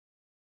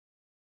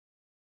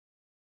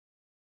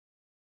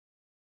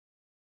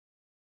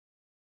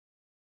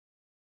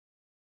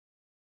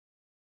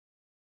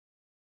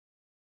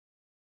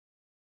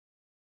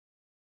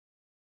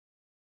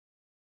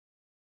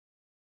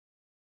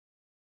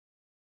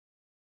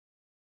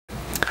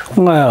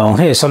Well,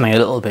 here's something a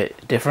little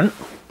bit different.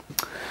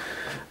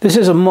 This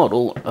is a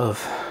model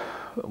of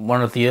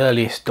one of the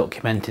earliest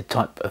documented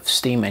type of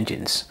steam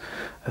engines.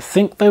 I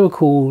think they were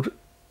called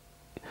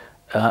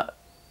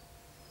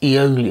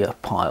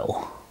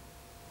Aeolipile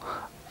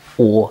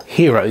or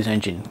Hero's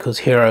engine, because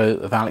Hero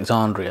of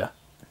Alexandria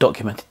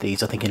documented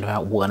these, I think, in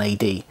about 1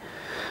 AD.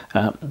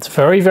 It's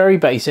very, very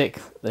basic.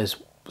 There's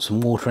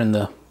some water in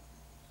the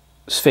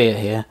sphere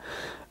here.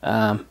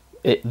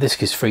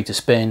 This is free to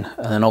spin,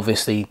 and then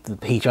obviously the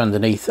heater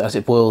underneath, as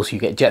it boils, you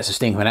get jets of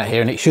steam coming out here,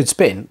 and it should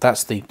spin.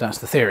 That's the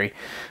theory.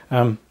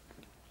 I've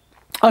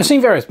seen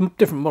various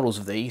different models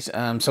of these.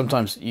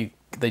 Sometimes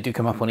they do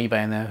come up on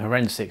eBay and they're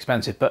horrendously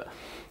expensive, but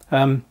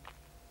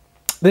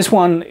this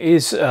one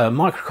is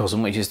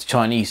Microcosm, which is the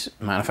Chinese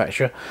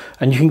manufacturer,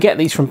 and you can get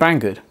these from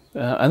Banggood,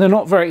 and they're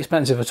not very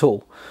expensive at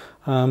all.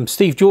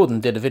 Steve Jordan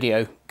did a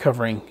video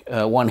covering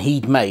one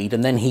he'd made,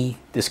 and then he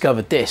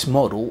discovered this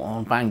model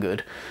on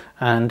Banggood,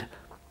 and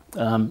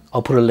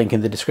I'll put a link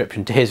in the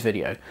description to his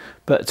video.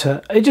 But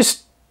it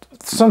just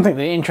something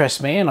that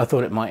interests me, and I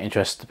thought it might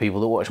interest the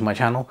people that watch my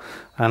channel.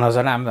 And as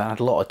I haven't had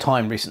a lot of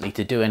time recently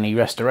to do any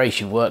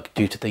restoration work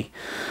due to the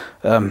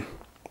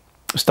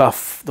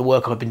the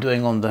work I've been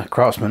doing on the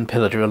Craftsman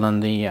pillar drill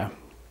and the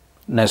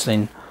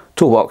Neslin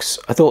toolbox,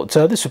 I thought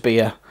this would be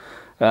a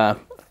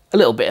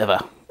little bit of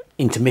a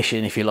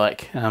intermission, if you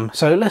like.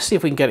 So let's see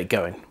if we can get it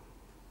going.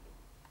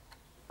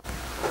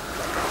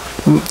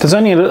 There's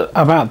only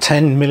about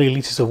 10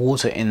 millilitres of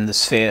water in the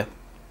sphere,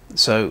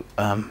 so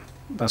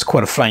that's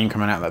quite a flame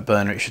coming out of that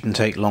burner. It shouldn't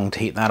take long to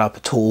heat that up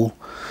at all.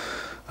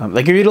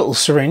 They give you a little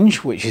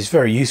syringe, which is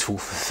very useful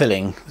for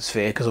filling the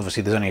sphere, because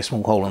obviously there's only a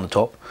small hole on the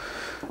top.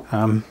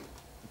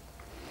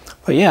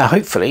 But yeah,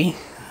 hopefully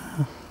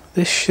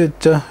this should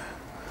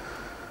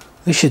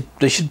they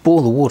should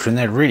boil the water in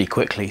there really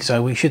quickly,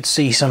 so we should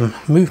see some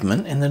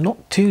movement in the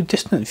not too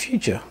distant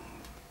future.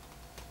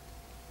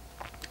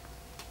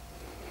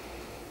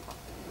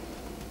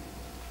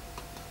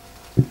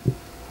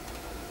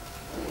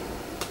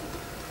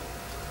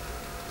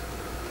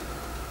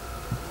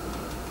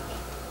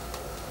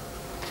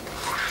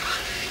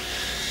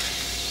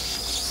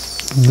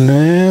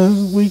 There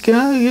we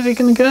go. Is it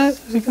going to go?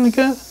 Is it going to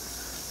go?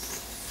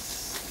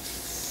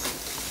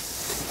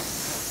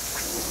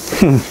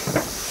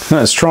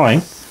 Let's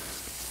try.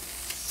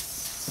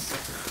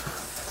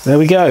 There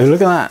we go.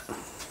 Look at that.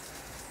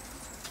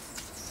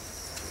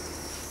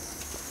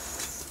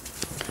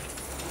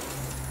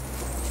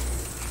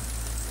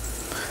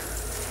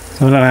 I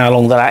don't know how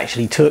long that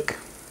actually took.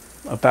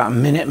 About a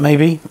minute,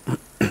 maybe.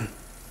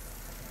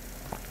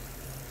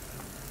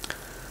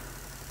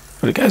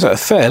 But it goes at a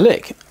fair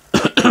lick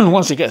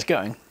once it gets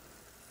going.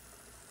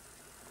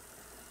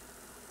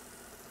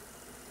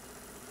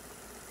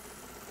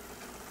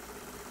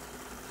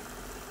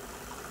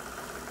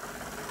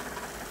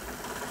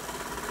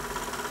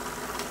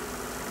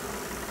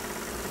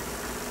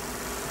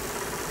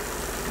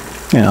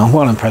 Yeah, I'm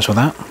well impressed with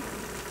that.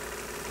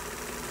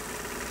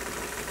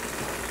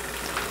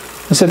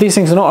 I said these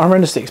things are not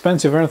horrendously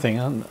expensive or anything,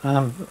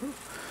 and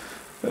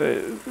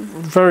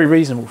very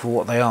reasonable for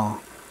what they are.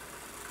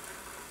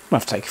 Might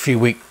have to take a few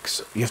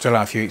weeks. You have to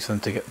allow a few weeks for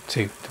them to get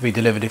to be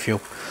delivered if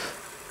you're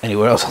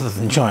anywhere else other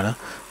than China.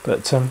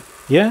 But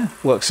yeah,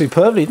 works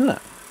superbly, doesn't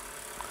it?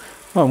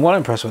 Well, I'm well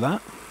impressed with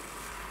that.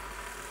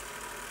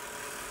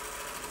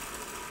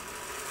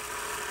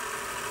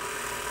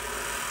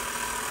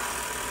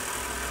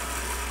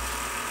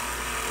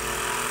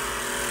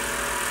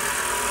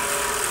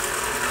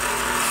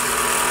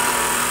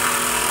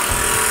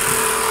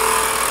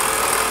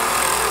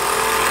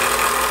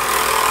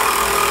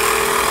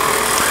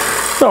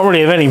 Not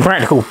really of any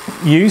practical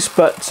use,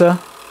 but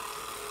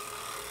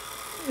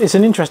it's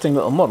an interesting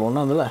little model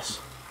nonetheless.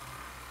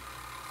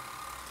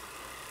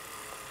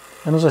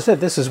 And as I said,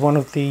 this is one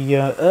of the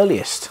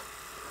earliest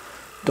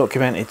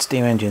documented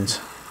steam engines.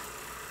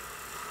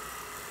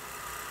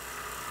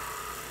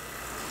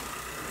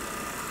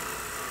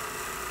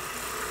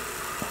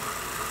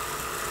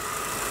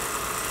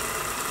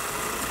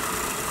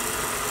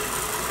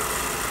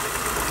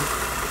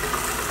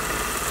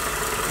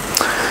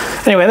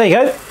 Anyway, there you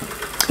go.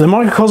 The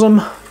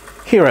Microcosm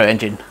Hero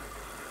engine.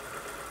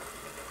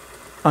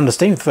 Under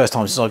steam for the first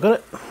time since I got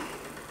it.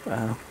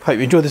 Hope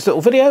you enjoyed this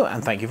little video,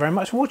 and thank you very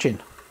much for watching.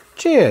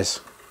 Cheers!